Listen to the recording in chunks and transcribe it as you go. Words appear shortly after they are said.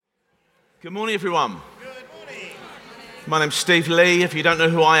Good morning, everyone. My name's Steve Lee. If you don't know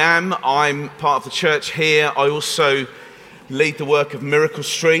who I am, I'm part of the church here. I also lead the work of Miracle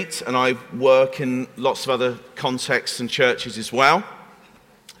Street, and I work in lots of other contexts and churches as well.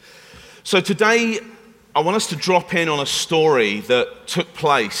 So today, I want us to drop in on a story that took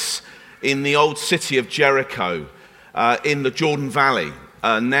place in the old city of Jericho, in the Jordan Valley,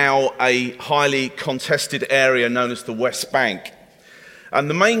 now a highly contested area known as the West Bank. And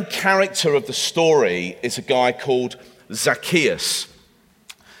the main character of the story is a guy called Zacchaeus.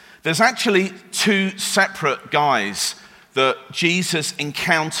 There's actually two separate guys that Jesus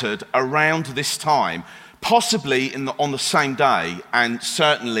encountered around this time, possibly on the same day and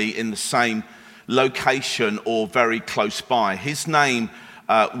certainly in the same location or very close by. His name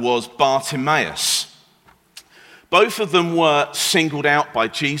was Bartimaeus. Both of them were singled out by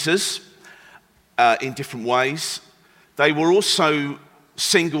Jesus in different ways. They were also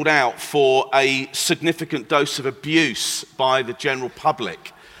singled out for a significant dose of abuse by the general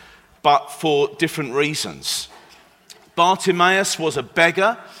public, but for different reasons. Bartimaeus was a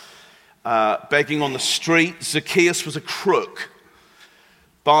beggar, begging on the street. Zacchaeus was a crook.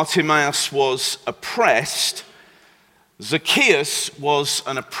 Bartimaeus was oppressed. Zacchaeus was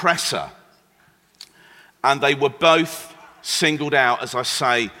an oppressor. And they were both singled out, as I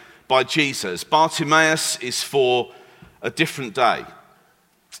say, by Jesus. Bartimaeus is for a different day.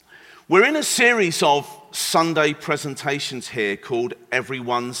 We're in a series of Sunday presentations here called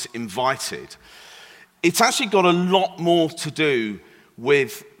Everyone's Invited. It's actually got a lot more to do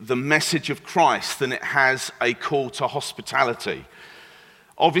with the message of Christ than it has a call to hospitality.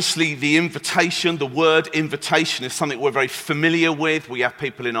 Obviously, the invitation, the word invitation, is something we're very familiar with. We have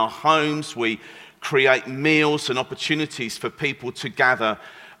people in our homes. We create meals and opportunities for people to gather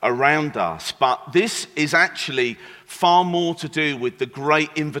around us. But this is actually far more to do with the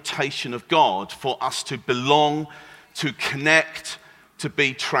great invitation of God for us to belong, to connect, to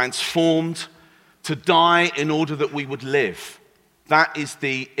be transformed, to die in order that we would live. That is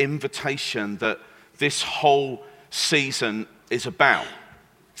the invitation that this whole season is about.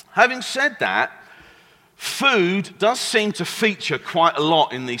 Having said that, food does seem to feature quite a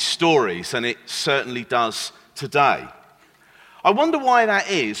lot in these stories, and it certainly does today. I wonder why that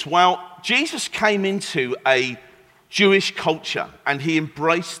is. Well, Jesus came into a Jewish culture, and he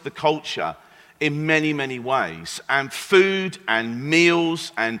embraced the culture in many, many ways. And food and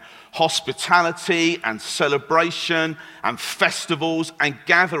meals and hospitality and celebration and festivals and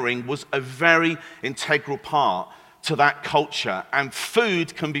gathering was a very integral part to that culture. And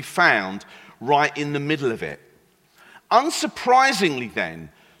food can be found right in the middle of it. Unsurprisingly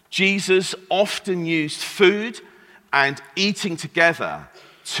then, Jesus often used food and eating together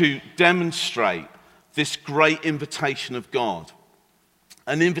to demonstrate this great invitation of God.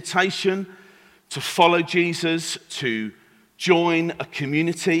 An invitation to follow Jesus, to join a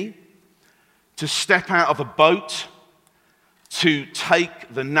community, to step out of a boat, to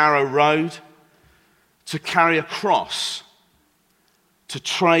take the narrow road, to carry a cross, to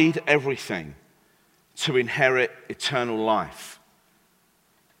trade everything, to inherit eternal life.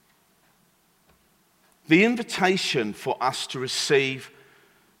 The invitation for us to receive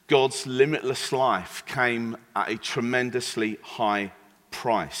God's limitless life came at a tremendously high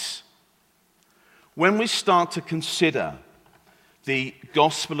price. When we start to consider the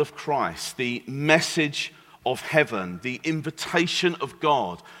gospel of Christ, the message of heaven, the invitation of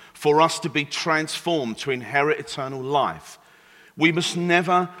God for us to be transformed to inherit eternal life, we must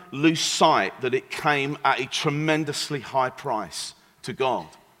never lose sight that it came at a tremendously high price to God.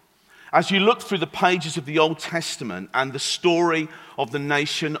 As you look through the pages of the Old Testament and the story of the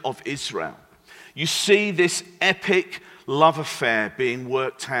nation of Israel, you see this epic love affair being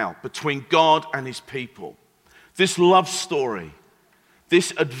worked out between God and his people. This love story,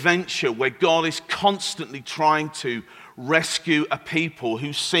 this adventure where God is constantly trying to rescue a people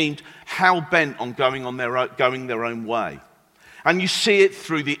who seemed hell-bent on going their own way. And you see it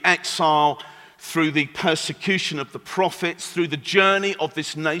through the exile, through the persecution of the prophets, through the journey of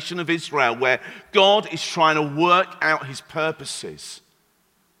this nation of Israel, where God is trying to work out his purposes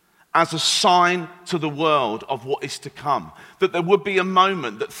as a sign to the world of what is to come. That there would be a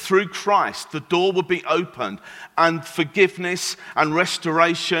moment that through Christ, the door would be opened and forgiveness and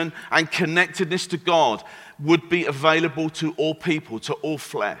restoration and connectedness to God would be available to all people, to all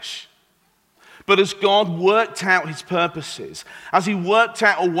flesh. But as God worked out his purposes, as he worked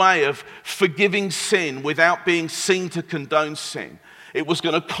out a way of forgiving sin without being seen to condone sin, it was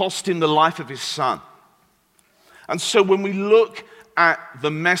going to cost him the life of his son. And so when we look at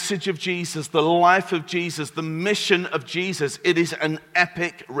the message of Jesus, the life of Jesus, the mission of Jesus, it is an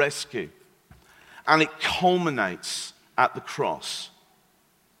epic rescue. and it culminates at the cross.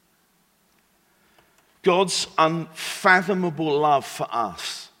 God's unfathomable love for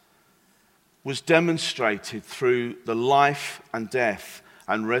us was demonstrated through the life and death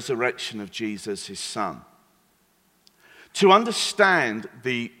and resurrection of Jesus, his Son. To understand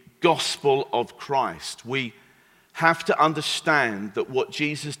the gospel of Christ, we have to understand that what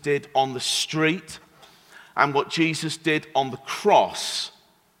Jesus did on the street and what Jesus did on the cross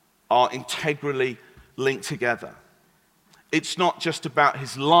are integrally linked together. It's not just about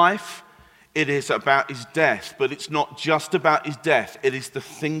his life, it is about his death, but it's not just about his death, it is the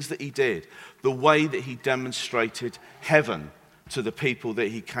things that he did, the way that he demonstrated heaven to the people that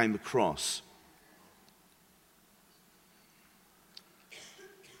he came across.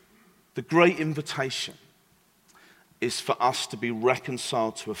 The great invitation is for us to be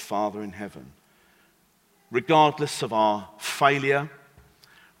reconciled to a Father in heaven, regardless of our failure,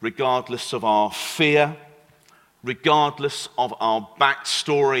 regardless of our fear, regardless of our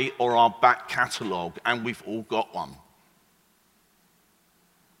backstory or our back catalogue, and we've all got one.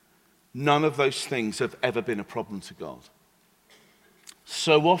 None of those things have ever been a problem to God.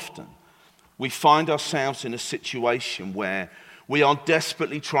 So often, we find ourselves in a situation where we are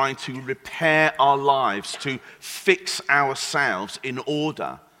desperately trying to repair our lives, to fix ourselves in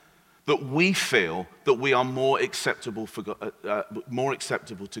order that we feel that we are more acceptable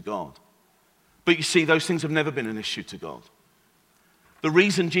to God. But you see, those things have never been an issue to God. The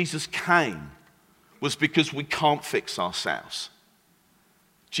reason Jesus came was because we can't fix ourselves.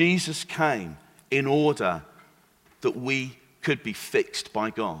 Jesus came in order that we could be fixed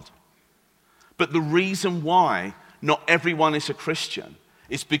by God. But the reason why not everyone is a Christian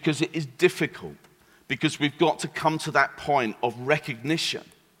is because it is difficult, because we've got to come to that point of recognition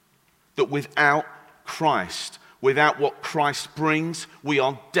that without Christ, without what Christ brings, we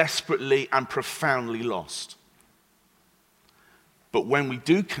are desperately and profoundly lost. But when we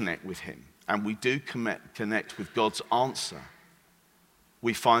do connect with him, and we do connect with God's answer,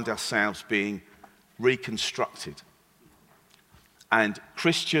 we find ourselves being reconstructed. And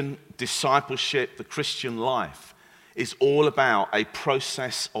Christian discipleship, the Christian life, is all about a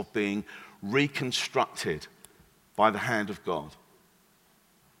process of being reconstructed by the hand of God.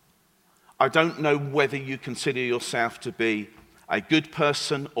 I don't know whether you consider yourself to be a good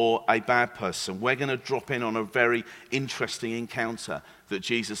person or a bad person. We're going to drop in on a very interesting encounter that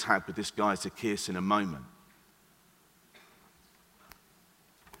Jesus had with this guy Zacchaeus in a moment.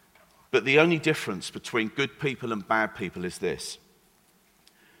 But the only difference between good people and bad people is this.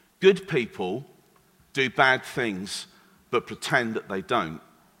 Good people do bad things but pretend that they don't.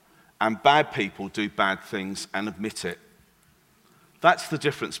 And bad people do bad things and admit it. That's the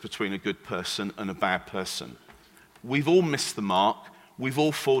difference between a good person and a bad person. We've all missed the mark. We've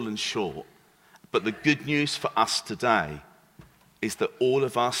all fallen short. But the good news for us today is that all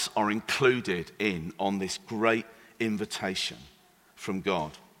of us are included in on this great invitation from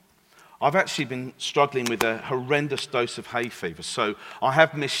God. I've actually been struggling with a horrendous dose of hay fever, so I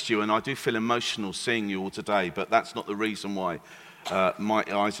have missed you, and I do feel emotional seeing you all today, but that's not the reason why my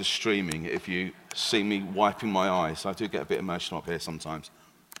eyes are streaming. If you see me wiping my eyes, I do get a bit emotional up here sometimes.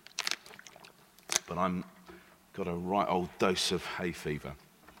 But I'm got a right old dose of hay fever.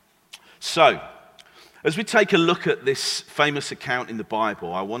 So, as we take a look at this famous account in the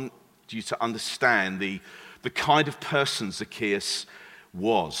Bible, I want you to understand the kind of person Zacchaeus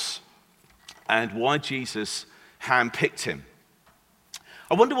was, and why Jesus handpicked him.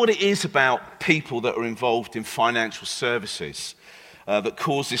 I wonder what it is about people that are involved in financial services that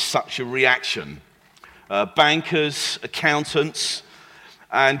causes such a reaction. Bankers, accountants,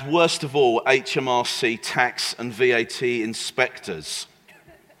 and worst of all, HMRC tax and VAT inspectors.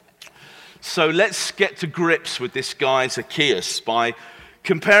 So let's get to grips with this guy Zacchaeus by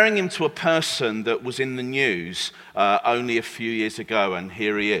comparing him to a person that was in the news only a few years ago, and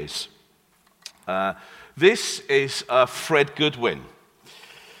here he is. This is Fred Goodwin.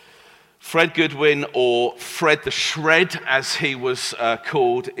 Fred Goodwin, or Fred the Shred, as he was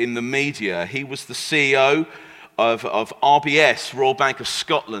called in the media. He was the CEO of RBS, Royal Bank of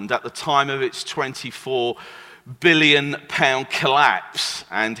Scotland, at the time of its £24 billion collapse.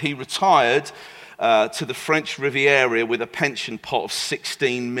 And he retired to the French Riviera with a pension pot of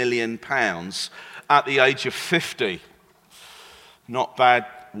 £16 million at the age of 50. Not bad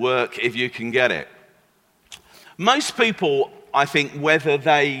work if you can get it. Most people, I think, whether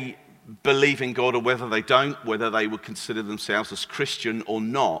they believe in God or whether they don't, whether they would consider themselves as Christian or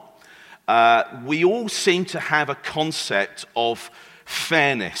not, we all seem to have a concept of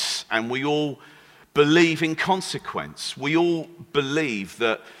fairness, and we all believe in consequence. We all believe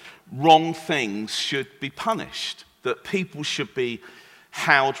that wrong things should be punished, that people should be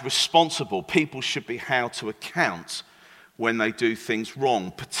held responsible, people should be held to account when they do things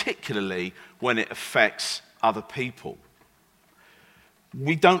wrong, particularly when it affects other people.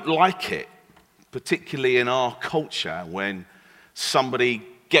 We don't like it, particularly in our culture, when somebody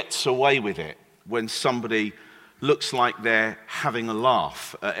gets away with it, when somebody looks like they're having a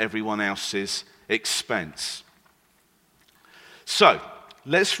laugh at everyone else's expense. So,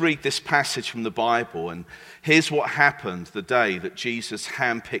 let's read this passage from the Bible, and here's what happened the day that Jesus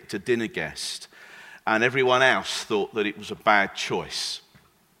handpicked a dinner guest, and everyone else thought that it was a bad choice.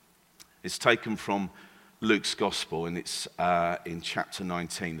 It's taken from Luke's Gospel, and it's in chapter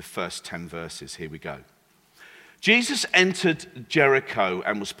 19, the first 10 verses. Here we go. Jesus entered Jericho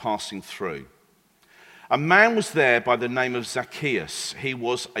and was passing through. A man was there by the name of Zacchaeus. He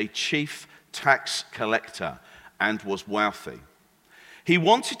was a chief tax collector and was wealthy. He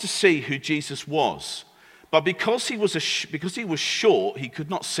wanted to see who Jesus was, but because he was short, he could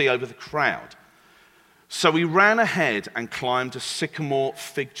not see over the crowd. So he ran ahead and climbed a sycamore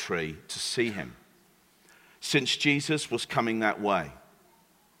fig tree to see him, since Jesus was coming that way.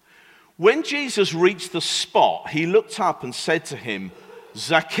 When Jesus reached the spot, he looked up and said to him,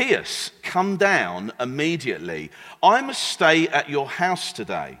 "Zacchaeus, come down immediately. I must stay at your house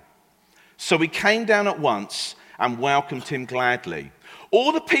today." So he came down at once and welcomed him gladly.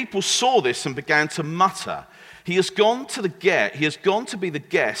 All the people saw this and began to mutter, he has gone to be the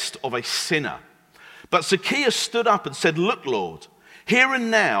guest of a sinner." But Zacchaeus stood up and said, "Look, Lord, here and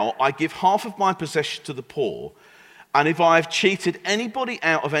now I give half of my possession to the poor, and if I have cheated anybody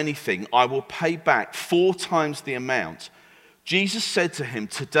out of anything, I will pay back 4 times the amount." Jesus said to him,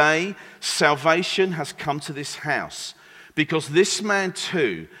 "Today salvation has come to this house, because this man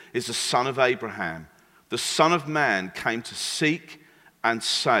too is a son of Abraham. The Son of Man came to seek and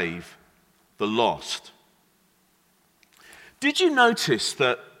save the lost." Did you notice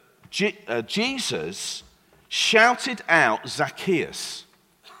that Jesus shouted out Zacchaeus?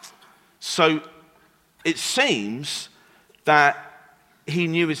 So it seems that he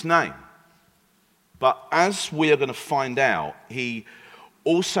knew his name. But as we are going to find out, he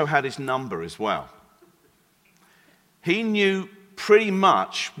also had his number as well. He knew pretty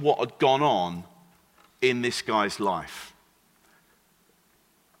much what had gone on in this guy's life.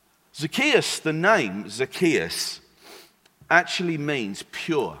 Zacchaeus, the name Zacchaeus, actually means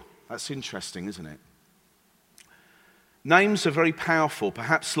pure. That's interesting, isn't it? Names are very powerful.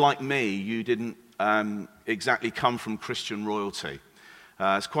 Perhaps like me, you didn't exactly come from Christian royalty.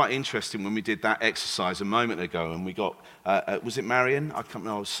 It's quite interesting when we did that exercise a moment ago, and we got, was it Marion? I can't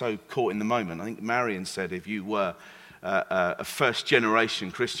remember, I was so caught in the moment. I think Marion said if you were a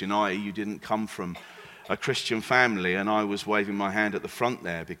first-generation Christian, i.e. you didn't come from a Christian family, and I was waving my hand at the front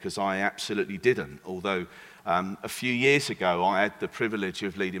there because I absolutely didn't, although a few years ago, I had the privilege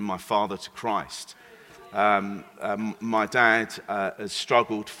of leading my father to Christ. My dad has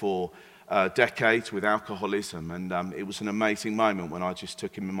struggled for decades with alcoholism, and it was an amazing moment when I just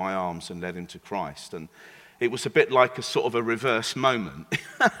took him in my arms and led him to Christ. And it was a bit like a sort of a reverse moment.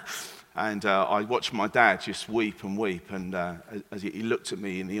 And I watched my dad just weep and weep, and as he looked at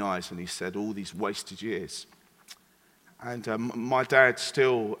me in the eyes and he said, "All these wasted years." And my dad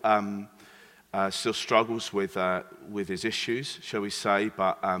still struggles with his issues, shall we say,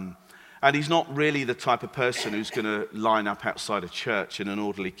 but and he's not really the type of person who's going to line up outside a church in an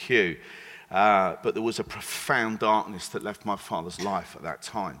orderly queue. But there was a profound darkness that left my father's life at that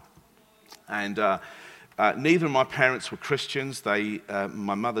time. And neither of my parents were Christians.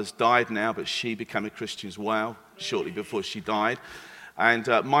 My mother's died now, but she became a Christian as well shortly before she died. And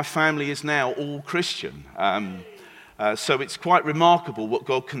my family is now all Christian. So it's quite remarkable what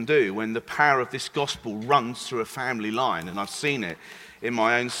God can do when the power of this gospel runs through a family line, and I've seen it in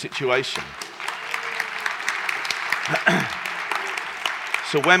my own situation.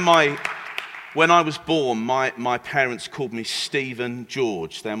 So when I was born, my parents called me Stephen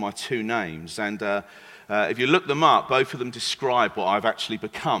George. They're my 2 names, and if you look them up, both of them describe what I've actually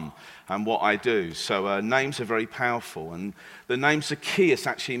become and what I do. So names are very powerful, and the name Zacchaeus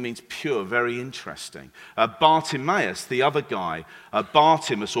actually means pure, very interesting. Bartimaeus, the other guy,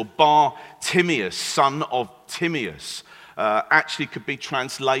 Bartimaeus or Bar-Timaeus, son of Timaeus, actually could be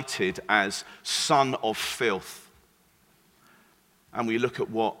translated as son of filth. And we look at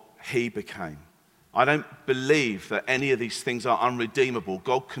what he became. I don't believe that any of these things are unredeemable.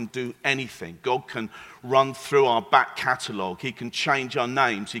 God can do anything. God can run through our back catalogue. He can change our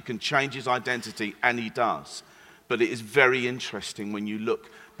names. He can change his identity, and he does. But it is very interesting when you look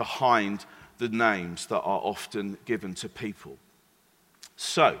behind the names that are often given to people.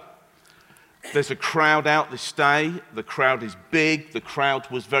 So, There's a crowd out this day. The crowd is big. The crowd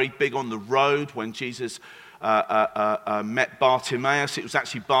was very big on the road when Jesus met Bartimaeus. It was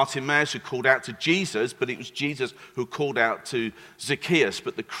actually Bartimaeus who called out to Jesus, but it was Jesus who called out to Zacchaeus.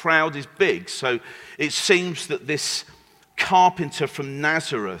 But the crowd is big, so it seems that this carpenter from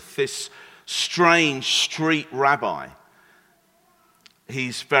Nazareth, this strange street rabbi,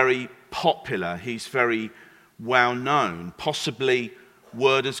 he's very popular, he's very well known. Possibly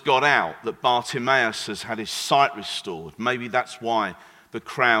word has got out that Bartimaeus has had his sight restored. Maybe that's why the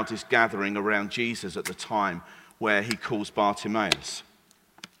crowd is gathering around Jesus at the time where he calls Bartimaeus.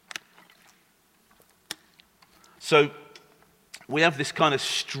 So we have this kind of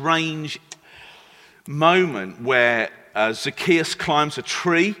strange moment where Zacchaeus climbs a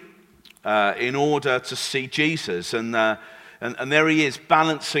tree in order to see Jesus, and there he is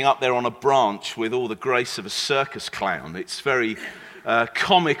balancing up there on a branch with all the grace of a circus clown. It's very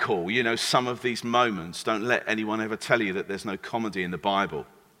comical, some of these moments. Don't let anyone ever tell you that there's no comedy in the Bible.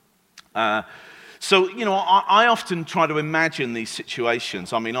 I often try to imagine these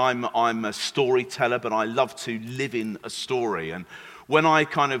situations. I mean, I'm a storyteller, but I love to live in a story. And when I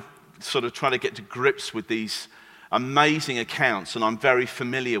sort of try to get to grips with these amazing accounts, and I'm very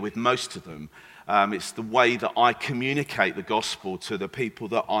familiar with most of them, it's the way that I communicate the gospel to the people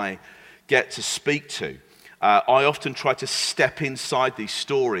that I get to speak to. I often try to step inside these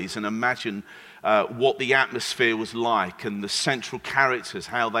stories and imagine what the atmosphere was like and the central characters,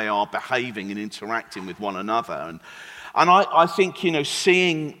 how they are behaving and interacting with one another. And I think,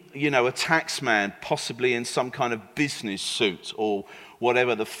 seeing, a taxman possibly in some kind of business suit or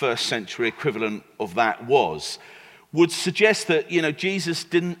whatever the first century equivalent of that was, would suggest that, Jesus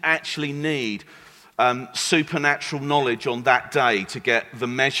didn't actually need supernatural knowledge on that day to get the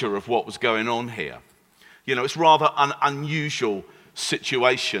measure of what was going on here. It's rather an unusual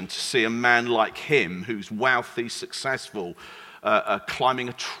situation to see a man like him, who's wealthy, successful, climbing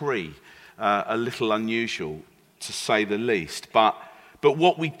a tree. A little unusual, to say the least. But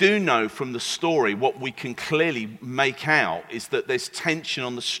what we do know from the story, what we can clearly make out, is that there's tension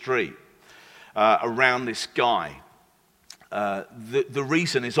on the street around this guy. The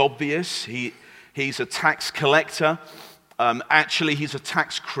reason is obvious. He's a tax collector. Actually, he's a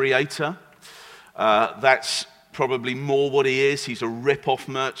tax creator. That's probably more what he is. He's a rip-off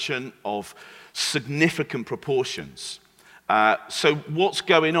merchant of significant proportions. So what's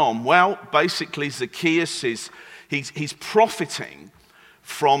going on? Well, basically Zacchaeus he's profiting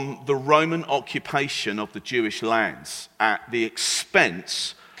from the Roman occupation of the Jewish lands at the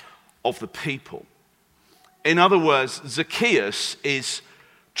expense of the people. In other words, Zacchaeus is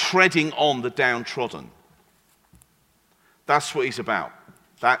treading on the downtrodden. That's what he's about.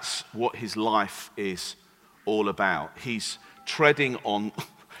 That's what his life is all about. He's treading on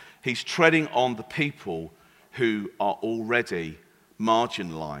the people who are already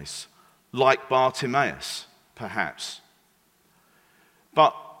marginalized, like Bartimaeus, perhaps.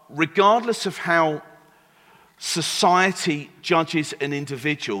 But regardless of how society judges an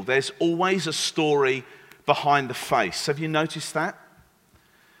individual, there's always a story behind the face. Have you noticed that?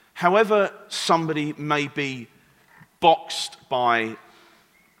 However somebody may be boxed by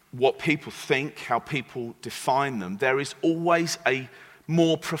what people think, how people define them, there is always a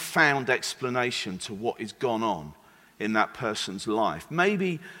more profound explanation to what has gone on in that person's life.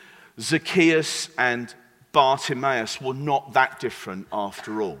 Maybe Zacchaeus and Bartimaeus were not that different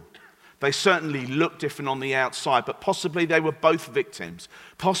after all. They certainly looked different on the outside, but possibly they were both victims.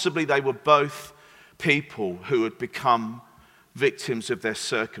 Possibly they were both people who had become victims of their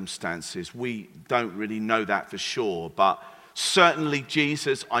circumstances. We don't really know that for sure, but certainly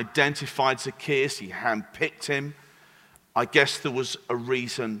Jesus identified Zacchaeus. He handpicked him. I guess there was a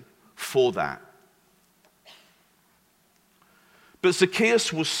reason for that. But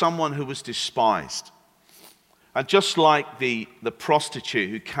Zacchaeus was someone who was despised. And just like the prostitute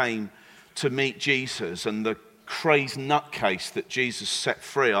who came to meet Jesus and the crazed nutcase that Jesus set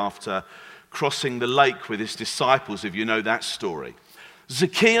free after crossing the lake with his disciples, if you know that story,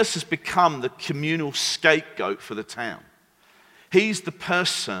 Zacchaeus has become the communal scapegoat for the town. He's the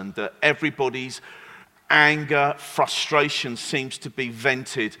person that everybody's anger, frustration seems to be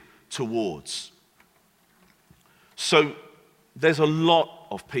vented towards. So there's a lot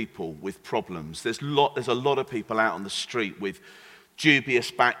of people with problems. There's a lot of people out on the street with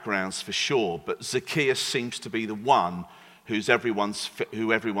dubious backgrounds for sure, but Zacchaeus seems to be the one who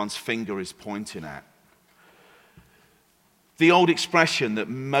everyone's finger is pointing at. The old expression that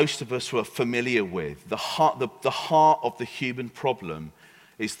most of us were familiar with, the heart of the human problem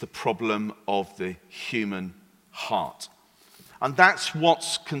is the problem of the human heart. And that's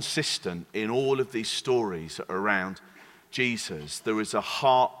what's consistent in all of these stories around Jesus. There is a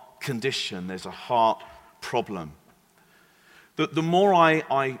heart condition, there's a heart problem. The more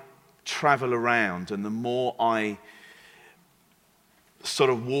I travel around and the more I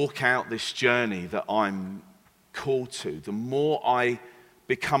sort of walk out this journey that I'm called to, the more I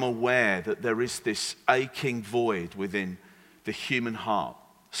become aware that there is this aching void within the human heart.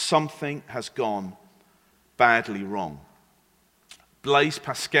 Something has gone badly wrong. Blaise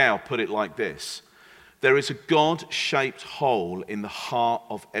Pascal put it like this: there is a God-shaped hole in the heart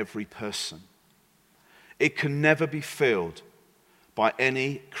of every person. It can never be filled by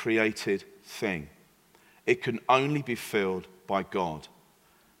any created thing. It can only be filled by God,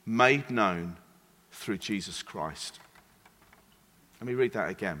 made known through Jesus Christ. Let me read that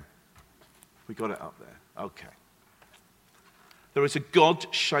again. We got it up there. Okay. There is a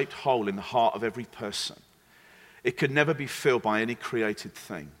God-shaped hole in the heart of every person. It can never be filled by any created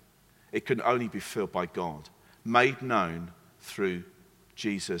thing. It can only be filled by God, made known through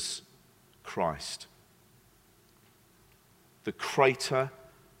Jesus Christ. The crater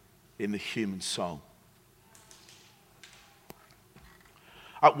in the human soul.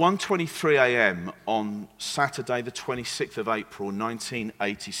 At 1:23 a.m. on Saturday, the 26th of April,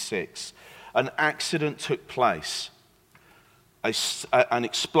 1986, an accident took place. An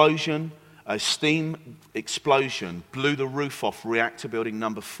explosion, a steam explosion, blew the roof off reactor building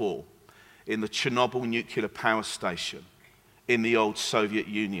number 4 in the Chernobyl nuclear power station in the old Soviet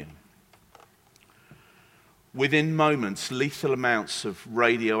Union. Within moments, lethal amounts of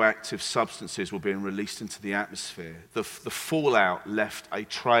radioactive substances were being released into the atmosphere. The fallout left a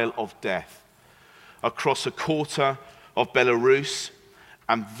trail of death across a quarter of Belarus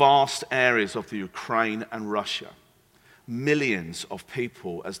and vast areas of the Ukraine and Russia. Millions of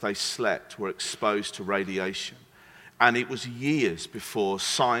people, as they slept, were exposed to radiation. And it was years before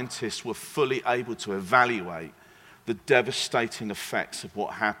scientists were fully able to evaluate the devastating effects of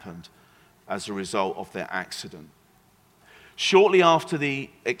what happened as a result of their accident. Shortly after the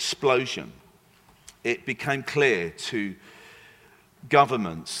explosion, it became clear to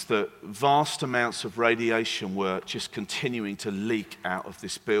governments that vast amounts of radiation were just continuing to leak out of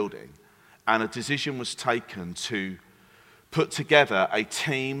this building. And a decision was taken to put together a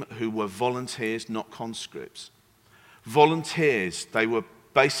team who were volunteers, not conscripts. Volunteers, they were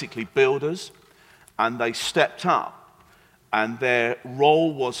basically builders, and they stepped up. And their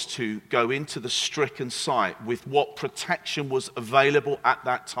role was to go into the stricken site with what protection was available at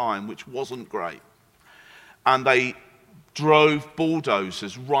that time, which wasn't great. And they drove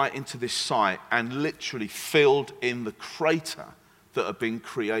bulldozers right into this site and literally filled in the crater that had been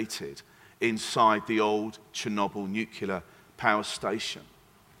created inside the old Chernobyl nuclear power station.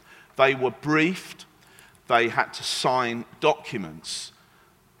 They were briefed, they had to sign documents,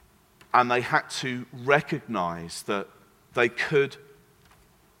 and they had to recognize that they could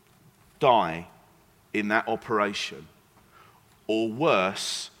die in that operation, or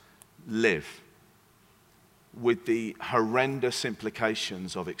worse, live, with the horrendous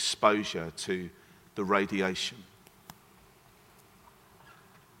implications of exposure to the radiation.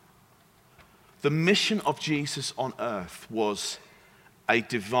 The mission of Jesus on earth was a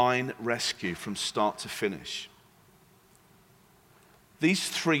divine rescue from start to finish. These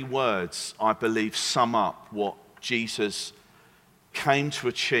 3 words, I believe, sum up what Jesus came to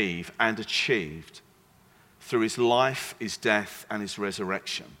achieve and achieved through his life, his death, and his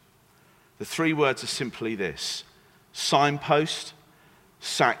resurrection. The 3 words are simply this: signpost,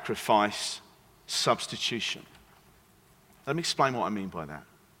 sacrifice, substitution. Let me explain what I mean by that.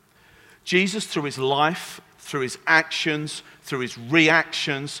 Jesus, through his life, through his actions, through his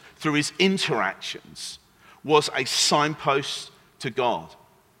reactions, through his interactions, was a signpost to God.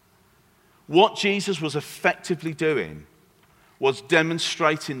 What Jesus was effectively doing was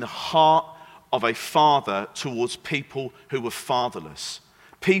demonstrating the heart of a father towards people who were fatherless,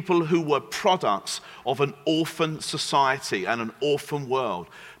 people who were products of an orphan society and an orphan world,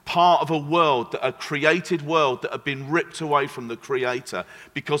 part of a world, a created world that had been ripped away from the Creator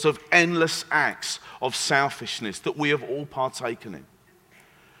because of endless acts of selfishness that we have all partaken in.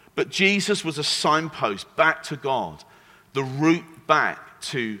 But Jesus was a signpost back to God, the route back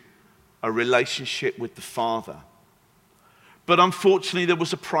to a relationship with the Father. But unfortunately, there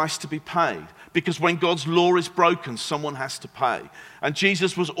was a price to be paid, because when God's law is broken, someone has to pay. And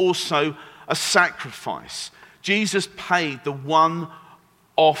Jesus was also a sacrifice. Jesus paid the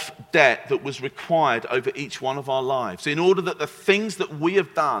one-off debt that was required over each one of our lives, in order that the things that we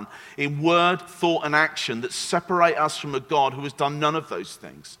have done in word, thought, and action that separate us from a God who has done none of those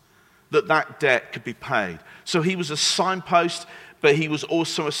things, that that debt could be paid. So he was a signpost, but he was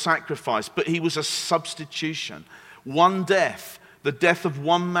also a sacrifice, but he was a substitution. One death, the death of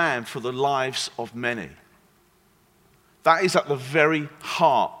one man for the lives of many. That is at the very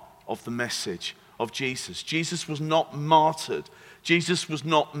heart of the message of Jesus. Jesus was not martyred. Jesus was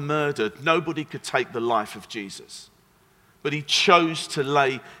not murdered. Nobody could take the life of Jesus. But he chose to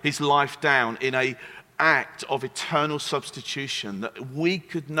lay his life down in an act of eternal substitution, that we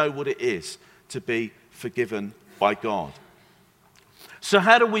could know what it is to be forgiven by God. So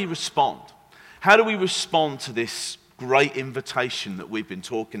how do we respond? How do we respond to this great invitation that we've been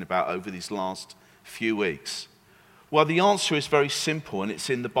talking about over these last few weeks? Well, the answer is very simple, and it's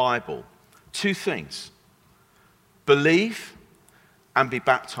in the Bible. Two things: believe and be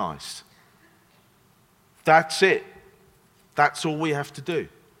baptized. That's it. That's all we have to do.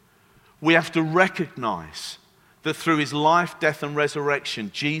 We have to recognize that through his life, death, and resurrection,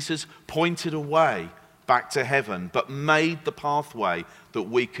 Jesus pointed a way back to heaven, but made the pathway that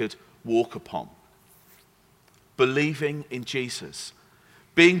we could walk upon. Believing in Jesus.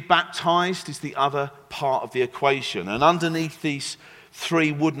 Being baptized is the other part of the equation. And underneath these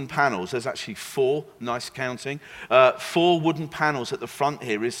 3 wooden panels, there's actually 4, nice counting, 4 wooden panels at the front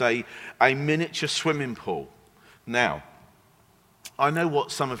here is a miniature swimming pool. Now, I know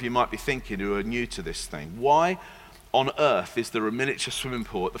what some of you might be thinking who are new to this thing. Why on earth is there a miniature swimming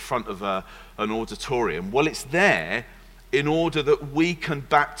pool at the front of an auditorium? Well, it's there in order that we can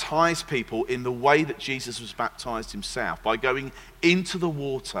baptize people in the way that Jesus was baptized himself, by going into the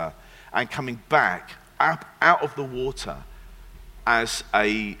water and coming back up out of the water as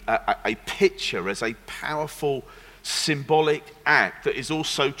a picture, as a powerful symbolic act that is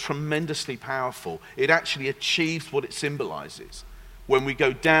also tremendously powerful. It actually achieves what it symbolizes. When we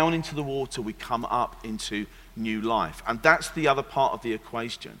go down into the water, we come up into new life. And that's the other part of the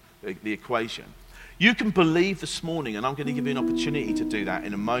equation. You can believe this morning, and I'm going to give you an opportunity to do that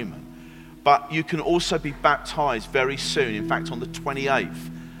in a moment. But you can also be baptized very soon. In fact, on the 28th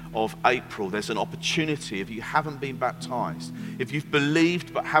of April, there's an opportunity. If you haven't been baptized, if you've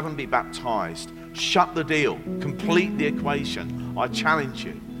believed but haven't been baptized, shut the deal, complete the equation. I challenge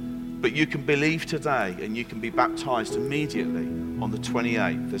you. But you can believe today and you can be baptized immediately on the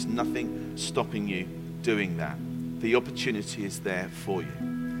 28th. There's nothing stopping you doing that. The opportunity is there for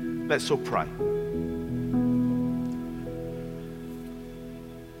you. Let's all pray.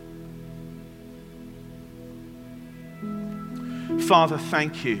 Father,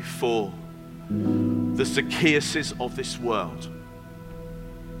 thank you for the Zacchaeuses of this world.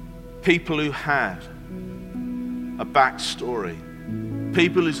 People who had a backstory.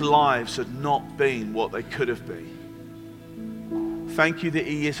 People whose lives had not been what they could have been. Thank you that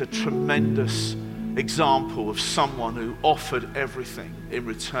he is a tremendous example of someone who offered everything in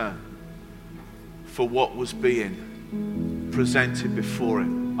return for what was being presented before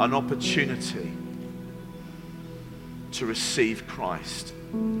him. An opportunity to receive Christ.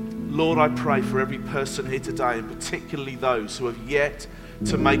 Lord, I pray for every person here today, and particularly those who have yet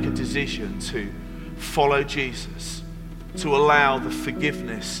to make a decision to follow Jesus, to allow the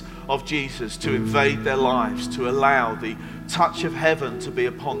forgiveness of Jesus to invade their lives, to allow the touch of heaven to be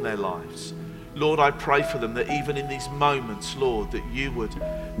upon their lives. Lord, I pray for them that even in these moments, Lord, that you would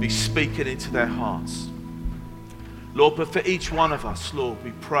be speaking into their hearts. Lord, but for each one of us, Lord,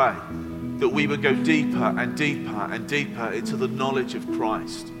 we pray that we would go deeper and deeper and deeper into the knowledge of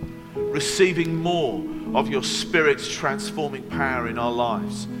Christ, receiving more of your Spirit's transforming power in our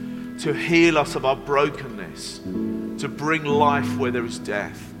lives, to heal us of our brokenness, to bring life where there is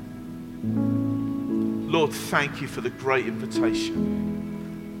death. Lord, thank you for the great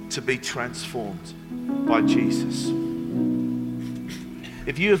invitation to be transformed by Jesus.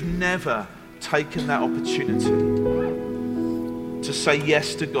 If you have never taken that opportunity to say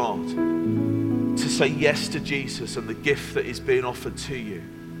yes to God, to say yes to Jesus and the gift that is being offered to you,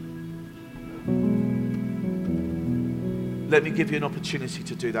 let me give you an opportunity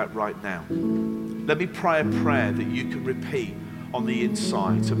to do that right now. Let me pray a prayer that you can repeat on the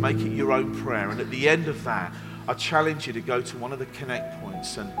inside to make it your own prayer. And at the end of that, I challenge you to go to one of the connect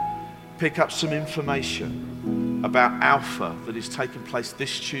points and pick up some information about Alpha that is taking place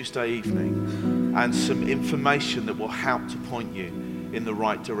this Tuesday evening, and some information that will help to point you in the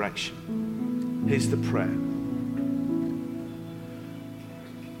right direction. Here's the prayer.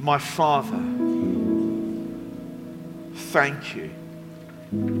 My Father, thank you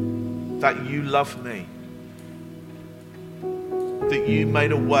that you love me, that you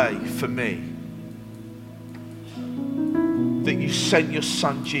made a way for me, that you sent your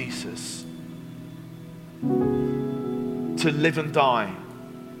Son Jesus to live and die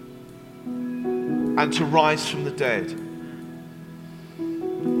and to rise from the dead,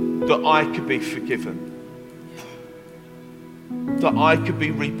 that I could be forgiven, that I could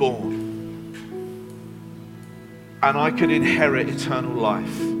be reborn, and I could inherit eternal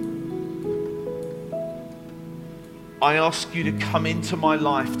life. I ask you to come into my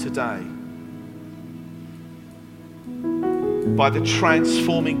life today by the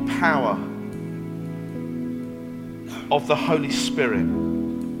transforming power of the Holy Spirit,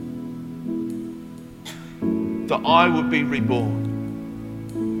 that I would be reborn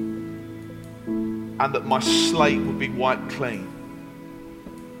and that my slate would be wiped clean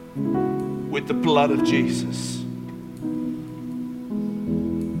with the blood of Jesus.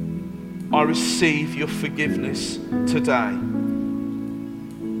 I receive your forgiveness today,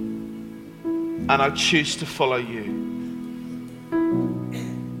 and I choose to follow you.